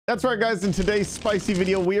That's right, guys. In today's spicy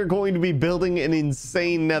video, we are going to be building an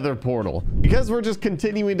insane nether portal because we're just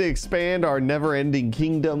continuing to expand our never-ending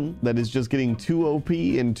kingdom that is just getting too OP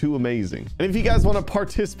and too amazing. And if you guys want to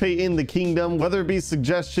participate in the kingdom, whether it be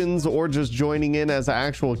suggestions or just joining in as an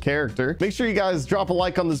actual character, make sure you guys drop a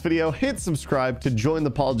like on this video, hit subscribe to join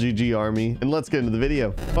the PaulGG army, and let's get into the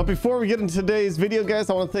video. But before we get into today's video, guys,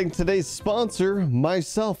 I want to thank today's sponsor,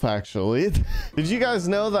 myself, actually. Did you guys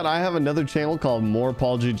know that I have another channel called More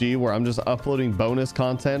PaulGG where I'm just uploading bonus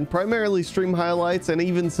content, primarily stream highlights and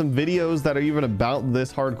even some videos that are even about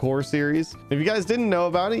this hardcore series? If you guys didn't know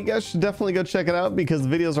about it, you guys should definitely go check it out because the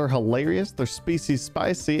videos are hilarious, they're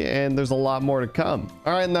spicy, and there's a lot more to come.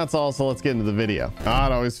 All right, and that's all, so let's get into the video.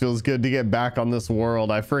 God, it always feels good to get back on this world.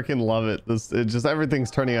 I freaking love it. Everything's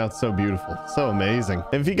turning out so beautiful, so amazing.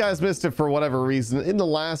 If you guys missed it for whatever reason, in the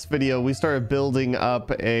last video we started building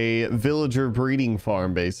up a villager breeding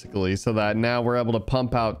farm, basically, so that now we're able to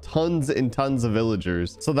pump out tons and tons of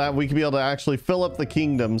villagers so that we can be able to actually fill up the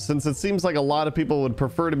kingdom, since it seems like a lot of people would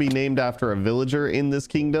prefer to be named after a villager in this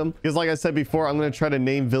kingdom. Because like I said before, I'm going to try to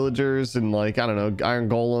name villagers and, like, I don't know, iron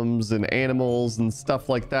golems and animals and stuff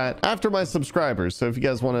like that after my subscribers. So if you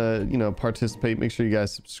guys want to, you know, participate, make sure you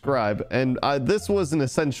guys subscribe. And this was an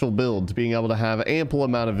essential build to being able to have ample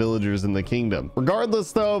amount of villagers in the kingdom.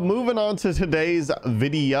 Regardless though, moving on to today's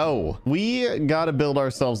video, we got to build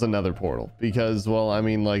ourselves another portal because, well, I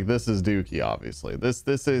mean, like, this is dookie, obviously. This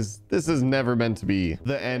is never meant to be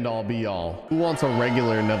the end all be all. Who wants a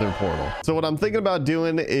regular nether portal? So what I'm thinking about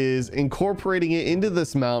doing is incorporating it into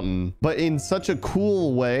this mountain, but in such a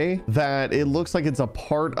cool way that it looks like it's a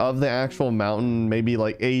part of the actual mountain, maybe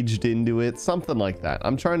like aged into it, something like that.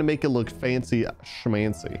 I'm trying to make it look fancy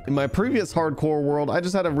schmancy. In my previous hardcore world, I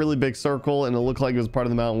just had a really big circle and it looked like it was part of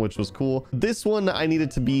the mountain, which was cool. This one, I need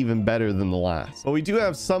it to be even better than the last. But we do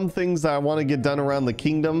have some things that I want to get done around the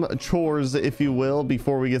kingdom, chores if you will,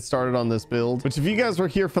 before we get started on this build. Which, if you guys were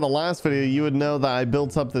here for the last video, you would know that I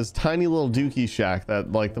built up this tiny little dookie shack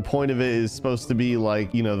that, like, the point of it is supposed to be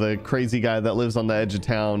like, you know, the crazy guy that lives on the edge of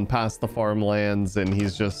town past the farmlands, and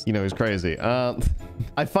he's just, you know, he's crazy.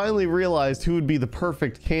 I finally realized who would be the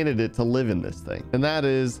perfect candidate to live in this thing, and that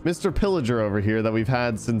is Mr. Pillager over here that we've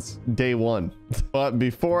had since day one. But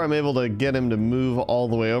before I'm able to get him to move all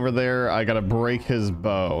the way over there, I gotta break his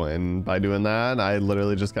bow, and by doing that, I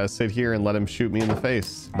literally just gotta sit here and let him shoot me in the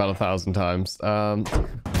face about 1,000 times.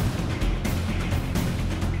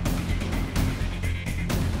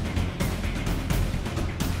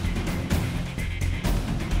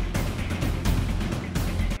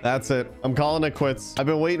 That's it. I'm calling it quits. I've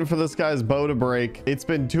been waiting for this guy's bow to break. It's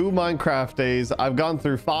been 2 Minecraft days. I've gone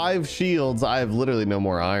through 5 shields. I have literally no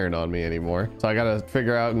more iron on me anymore. So I gotta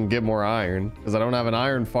figure out and get more iron because I don't have an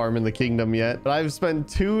iron farm in the kingdom yet. But I've spent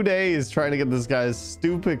 2 days trying to get this guy's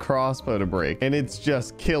stupid crossbow to break, and it's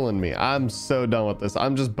just killing me. I'm so done with this.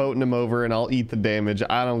 I'm just boating him over and I'll eat the damage.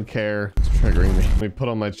 I don't care. It's triggering me. Let me put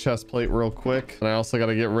on my chest plate real quick. And I also got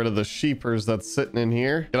to get rid of the sheepers that's sitting in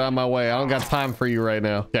here. Get out of my way. I don't got time for you right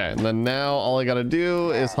now. Okay, and then now all I gotta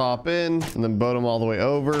do is hop in and then boat them all the way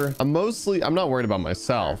over. I'm not worried about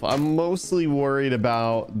myself. I'm mostly worried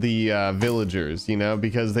about the villagers, you know,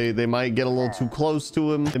 because they might get a little too close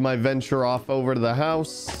to him. They might venture off over to the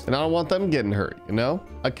house, and I don't want them getting hurt, you know?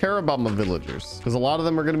 I care about my villagers because a lot of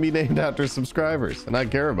them are going to be named after subscribers, and I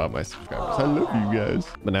care about my subscribers. I love you guys.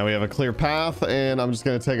 But now we have a clear path, and I'm just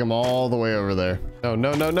going to take them all the way over there. No,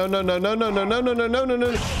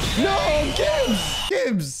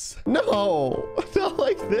 Gibbs, no, not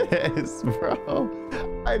like this, bro.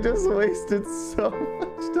 I just wasted so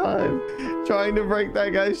much time trying to break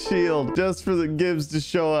that guy's shield just for the Gibbs to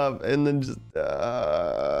show up, and then just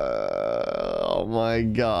oh my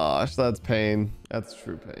gosh, that's pain. That's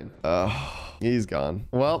true pain. He's gone.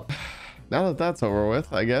 Well, now that that's over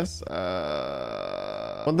with, I guess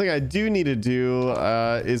one thing I do need to do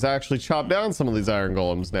is actually chop down some of these iron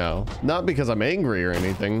golems now. Not because I'm angry or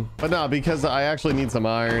anything, but no, because I actually need some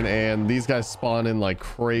iron, and these guys spawn in like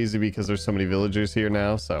crazy because there's so many villagers here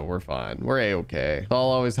now, so we're fine. We're a-okay. I'll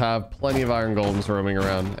always have plenty of iron golems roaming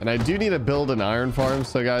around, and I do need to build an iron farm.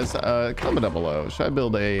 So guys, comment down below. Should I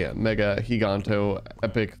build a mega giganto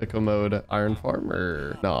epic sicko mode iron farm,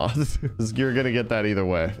 or no? You're gonna get that either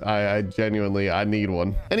way. I genuinely, I need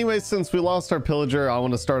one. Anyways, since we lost our pillager, I want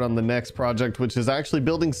want to start on the next project, which is actually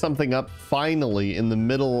building something up finally in the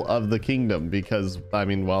middle of the kingdom, because I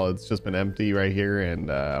mean, well, it's just been empty right here,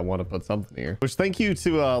 and I want to put something here. Which, thank you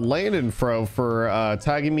to Landon Fro for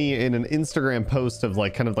tagging me in an Instagram post of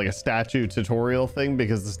like kind of like a statue tutorial thing,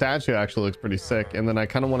 because the statue actually looks pretty sick, and then I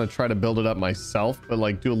kind of want to try to build it up myself, but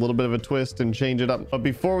like do a little bit of a twist and change it up. But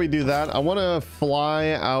before we do that, I want to fly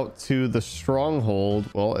out to the stronghold.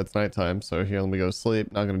 Well, it's nighttime, so here, let me go to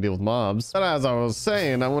sleep. Not gonna deal with mobs. But as I was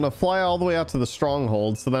saying, I want to fly all the way out to the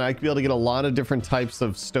stronghold so that I can be able to get a lot of different types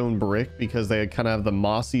of stone brick, because they kind of have the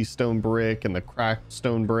mossy stone brick and the cracked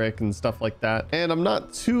stone brick and stuff like that. And I'm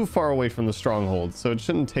not too far away from the stronghold, so it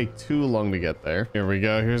shouldn't take too long to get there. Here we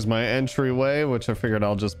go. Here's my entryway, which I figured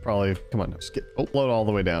I'll just probably, come on, just float all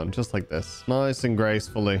the way down, just like this, nice and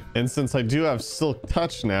gracefully. And since I do have silk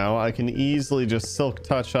touch now, I can easily just silk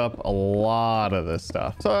touch up a lot of this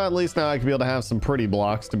stuff. So at least now I can be able to have some pretty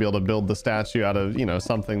blocks to be able to build the statue out of, you know,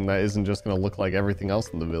 something that isn't just going to look like everything else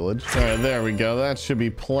in the village. All right, there we go. That should be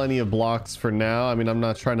plenty of blocks for now. I mean, I'm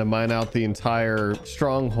not trying to mine out the entire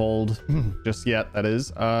stronghold just yet, that is.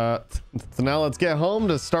 So now let's get home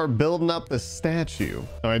to start building up the statue.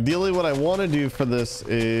 Now, ideally what I want to do for this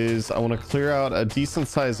is I want to clear out a decent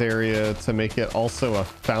sized area to make it also a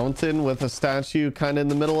fountain with a statue kind of in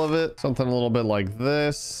the middle of it. Something a little bit like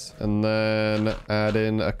this, and then add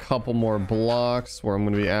in a couple more blocks where I'm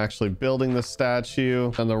going to be actually building the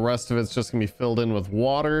statue, and the rest of it's just gonna be filled in with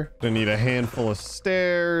water. I'm gonna need a handful of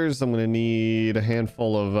stairs. I'm gonna need a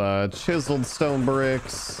handful of chiseled stone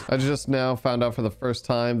bricks. I just now found out for the first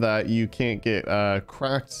time that you can't get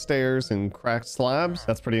cracked stairs and cracked slabs.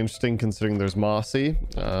 That's pretty interesting considering there's mossy.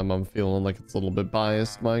 I'm feeling like it's a little bit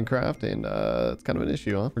biased Minecraft, and it's kind of an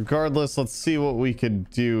issue, huh? Regardless, let's see what we could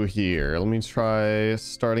do here. Let me try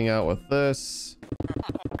starting out with this.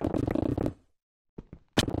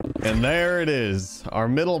 And there it is, our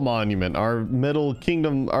middle monument, our middle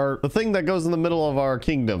kingdom, the thing that goes in the middle of our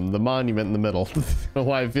kingdom, the monument in the middle. I don't know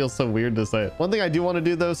why it feels so weird to say it. One thing I do want to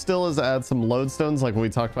do though still is add some lodestones like we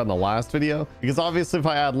talked about in the last video, because obviously if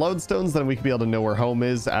I add lodestones, then we can be able to know where home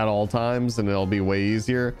is at all times, and it'll be way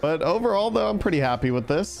easier. But overall though, I'm pretty happy with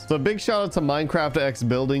this. So a big shout out to Minecraft X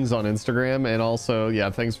Buildings on Instagram, and also,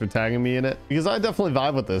 yeah, thanks for tagging me in it, because I definitely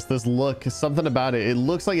vibe with this. This look, something about it, it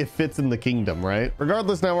looks like it fits in the kingdom, right?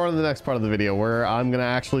 Regardless, now we're on the next part of the video where I'm gonna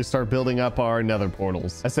actually start building up our nether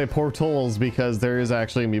portals. I say portals because there is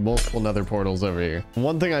actually gonna be multiple nether portals over here.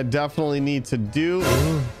 One thing I definitely need to do,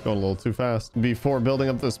 going a little too fast, before building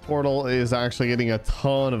up this portal is actually getting a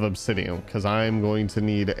ton of obsidian, because I'm going to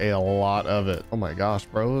need a lot of it. Oh my gosh,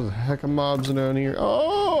 bro, there's a heck of mobs down here.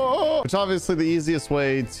 Oh, which obviously the easiest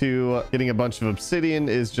way to getting a bunch of obsidian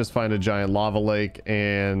is just find a giant lava lake,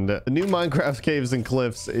 and the new Minecraft caves and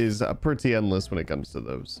cliffs is pretty endless when it comes to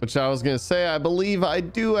those. Which I was gonna say, I believe I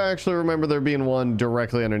do actually remember there being one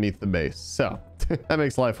directly underneath the base, so that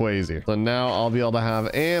makes life way easier. So now I'll be able to have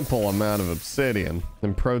ample amount of obsidian.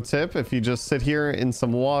 And pro tip, if you just sit here in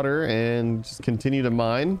some water and just continue to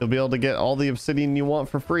mine, you'll be able to get all the obsidian you want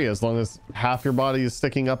for free, as long as half your body is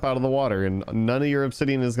sticking up out of the water, and none of your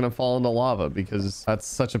obsidian is going to fall into lava, because that's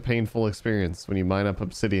such a painful experience when you mine up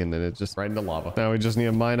obsidian and it just right into lava. Now we just need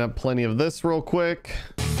to mine up plenty of this real quick.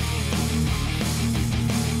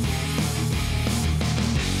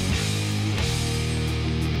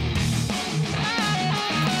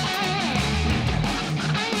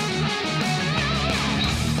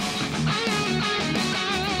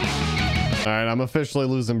 All right, I'm officially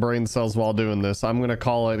losing brain cells while doing this. I'm gonna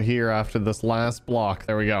call it here after this last block.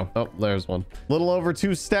 There we go. Oh, there's one. Little over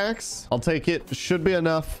 2 stacks. I'll take it. Should be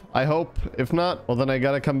enough, I hope. If not, well, then I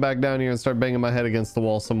gotta come back down here and start banging my head against the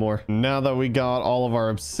wall some more. Now that we got all of our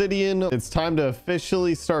obsidian, it's time to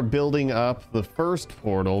officially start building up the first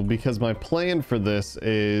portal, because my plan for this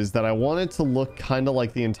is that I want it to look kind of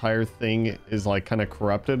like the entire thing is like kind of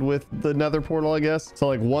corrupted with the nether portal, I guess. So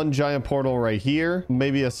like one giant portal right here,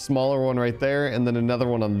 maybe a smaller one right there, and then another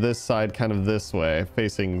one on this side kind of this way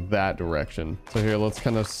facing that direction. So here, let's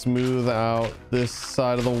kind of smooth out this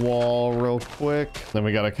side of the wall real quick. Then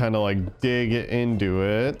we got to kind of like dig into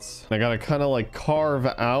it. I got to kind of like carve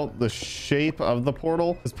out the shape of the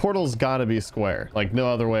portal. This portal's got to be square, like no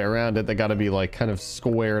other way around it. They got to be like kind of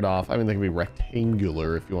squared off. I mean, they can be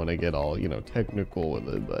rectangular if you want to get all, you know, technical with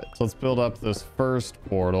it. But so let's build up this first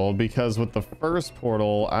portal, because with the first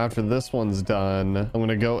portal, after this one's done, I'm going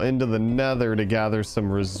to go into the nether to gather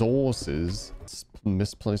some resources.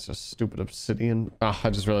 Misplaced a stupid obsidian. Ah,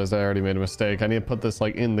 I just realized I already made a mistake. I need to put this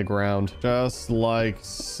like in the ground, just like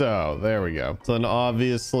so. There we go. So then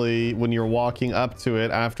obviously when you're walking up to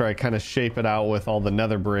it, after I kind of shape it out with all the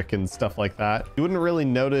nether brick and stuff like that, you wouldn't really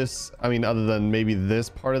notice, I mean, other than maybe this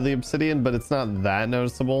part of the obsidian, but it's not that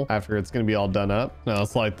noticeable after it's going to be all done up. Now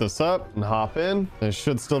let's light this up and hop in. It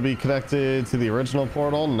should still be connected to the original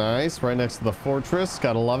portal. Nice. Right next to the fortress.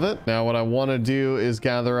 Gotta love it. Now what I want to do is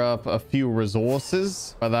gather up a few resources.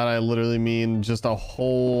 By that I literally mean just a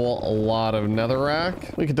whole lot of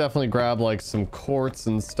netherrack. We could definitely grab like some quartz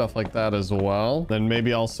and stuff like that as well. Then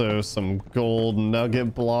maybe also some gold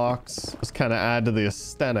nugget blocks. Just kind of add to the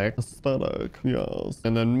aesthetic. Yes.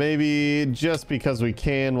 And then maybe just because we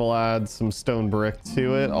can, we'll add some stone brick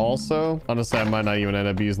to it also. Honestly, I might not even end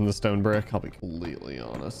up using the stone brick. I'll be completely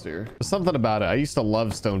honest here. There's something about it. I used to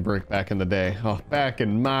love stone brick back in the day. Oh, back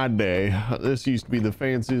in my day, this used to be the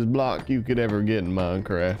fanciest block you could ever get in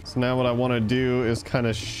Minecraft. So now what I want to do is kind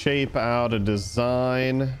of shape out a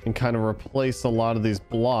design and kind of replace a lot of these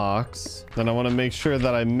blocks. Then I want to make sure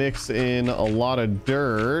that I mix in a lot of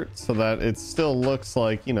dirt so that it still looks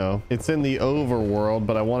like, you know, it's in the overworld,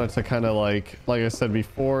 but I want it to kind of like I said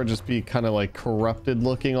before, just be kind of like corrupted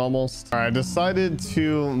looking almost. All right, I decided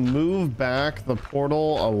to move back the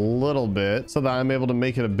portal a little bit so that I'm able to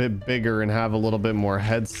make it a bit bigger and have a little bit more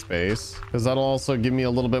headspace, because that'll also give me a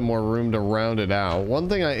little bit more room to round it out. One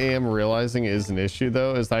thing I am realizing is an issue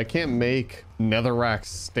though, is that I can't make netherrack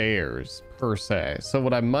stairs per se. So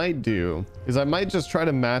what I might do is I might just try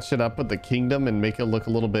to match it up with the kingdom and make it look a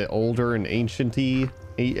little bit older and ancienty,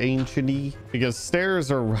 because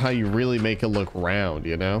stairs are how you really make it look round,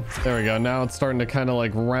 you know. There we go. Now it's starting to kind of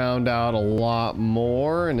like round out a lot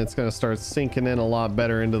more, and it's going to start sinking in a lot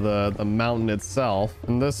better into the mountain itself.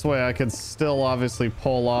 And this way I could still obviously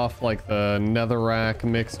pull off like the netherrack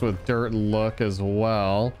mixed with dirt look as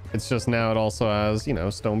well. It's just now it also has, you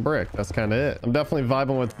know, stone brick. That's kind of it. I'm definitely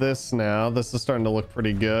vibing with this now. This is starting to look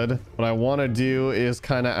pretty good. What I want to do is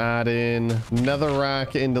kind of add in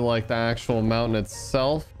netherrack into like the actual mountain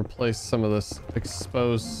itself. Replace some of this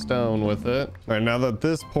exposed stone with it. All right, now that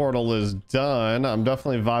this portal is done, I'm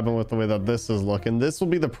definitely vibing with the way that this is looking. This will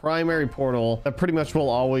be the primary portal that pretty much we'll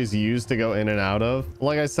always use to go in and out of.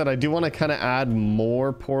 Like I said, I do want to kind of add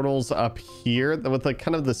more portals up here with like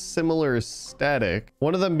kind of the similar aesthetic.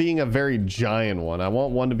 One of them being a very giant one. I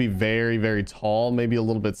want one to be very, very tall, maybe a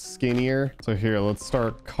little bit skinnier. So here, let's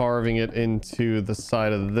start carving it into the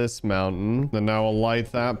side of this mountain. Then now we'll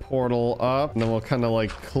light that portal up, and then we'll kind of like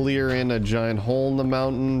clear in a giant hole in the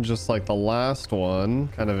mountain just like the last one,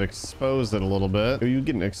 kind of expose it a little bit. Are you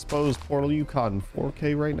getting exposed portal? You caught in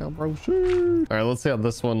 4K right now, bro? Sure. All right, let's see how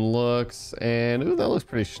this one looks. And ooh, that looks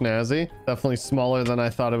pretty snazzy. Definitely smaller than I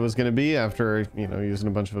thought it was going to be after, you know, using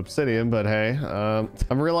a bunch of obsidian, but hey,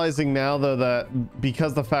 I'm realizing now though that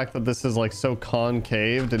because the fact that this is like so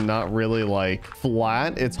concaved and not really like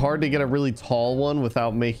flat, it's hard to get a really tall one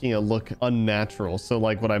without making it look unnatural. So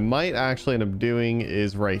like what I might actually end up doing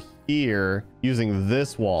is right here using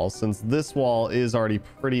this wall, since this wall is already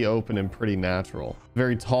pretty open and pretty natural,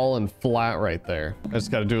 very tall and flat right there. I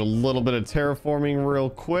just got to do a little bit of terraforming real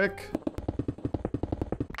quick.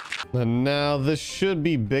 And now this should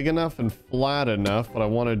be big enough and flat enough. What I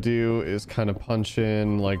want to do is kind of punch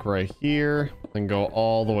in like right here and go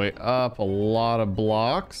all the way up a lot of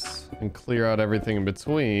blocks and clear out everything in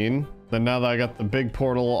between. Then now that I got the big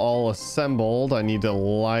portal all assembled, I need to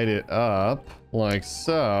light it up like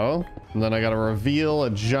so. And then I got to reveal a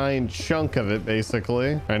giant chunk of it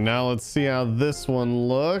basically. All right, now let's see how this one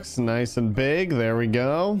looks. Nice and big. There we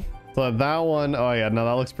go. So that one, oh yeah, no,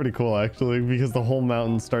 that looks pretty cool actually, because the whole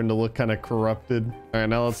mountain's starting to look kind of corrupted. All right,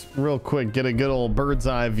 now let's real quick get a good old bird's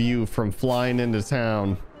eye view from flying into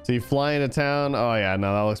town. So you fly into town. Oh yeah,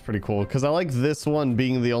 no, that looks pretty cool, because I like this one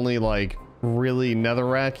being the only like really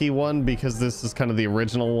netherracky one, because this is kind of the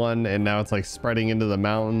original one and now it's like spreading into the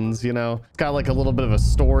mountains, you know. It's got like a little bit of a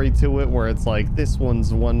story to it where it's like this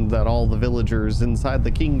one's one that all the villagers inside the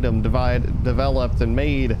kingdom developed and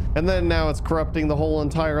made, and then now it's corrupting the whole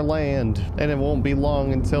entire land, and it won't be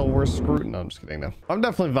long until we're screwed. No, I'm just kidding. No, I'm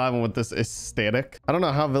definitely vibing with this aesthetic. I don't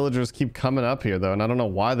know how villagers keep coming up here though, and I don't know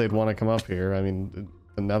why they'd want to come up here. I mean,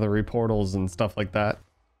 the nethery portals and stuff like that.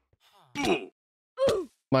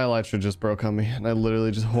 My elytra just broke on me, and I literally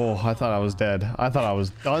just, oh, I thought I was dead. I thought I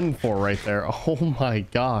was done for right there. Oh my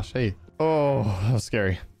gosh. Hey. Oh, that was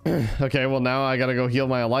scary. Okay, well now I gotta go heal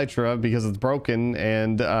my elytra because it's broken,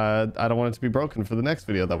 and I don't want it to be broken for the next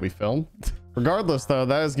video that we film. Regardless, though,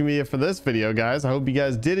 that is gonna be it for this video, guys. I hope you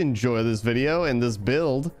guys did enjoy this video and this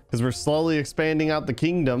build, because we're slowly expanding out the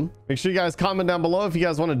kingdom. Make sure you guys comment down below if you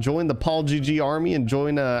guys want to join the PaulGG army and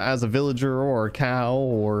join as a villager or a cow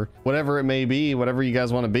or whatever it may be, whatever you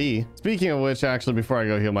guys want to be. Speaking of which, actually, before I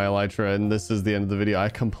go heal my elytra, and this is the end of the video, I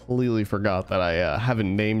completely forgot that I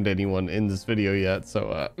haven't named anyone in this video yet.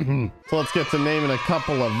 So so let's get to naming a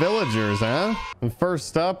couple of villagers, huh? And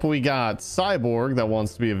first up, we got Cyborg that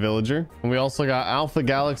wants to be a villager, and we also got Alpha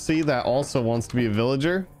Galaxy that also wants to be a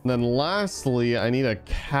villager. And then lastly, I need a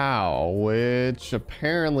cow, which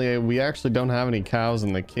apparently we actually don't have any cows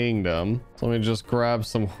in the kingdom. So let me just grab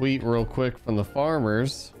some wheat real quick from the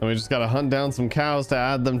farmers. And we just got to hunt down some cows to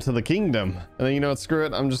add them to the kingdom. And then, you know what, screw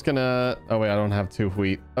it. I'm just gonna, oh wait, I don't have 2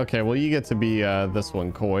 wheat. Okay, well, you get to be this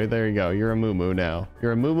one, Koi. There you go. You're a moo now.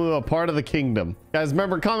 You're a moo, a part of the kingdom. Guys,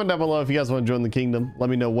 remember, comment down below if you guys want to join the kingdom. Let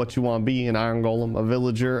me know what you want to be: an iron golem, a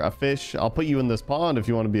villager, a fish. I'll put you in this pond if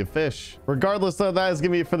you want to be a fish. Regardless, though, that is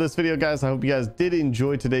gonna be it for this video, guys. I hope you guys did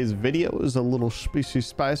enjoy today's video. It was a little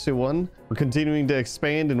spicy one. We're continuing to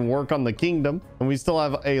expand and work on the kingdom, and we still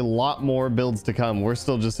have a lot more builds to come. We're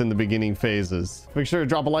still just in the beginning phases. Make sure to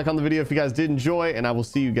drop a like on the video if you guys did enjoy, and I will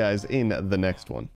see you guys in the next one.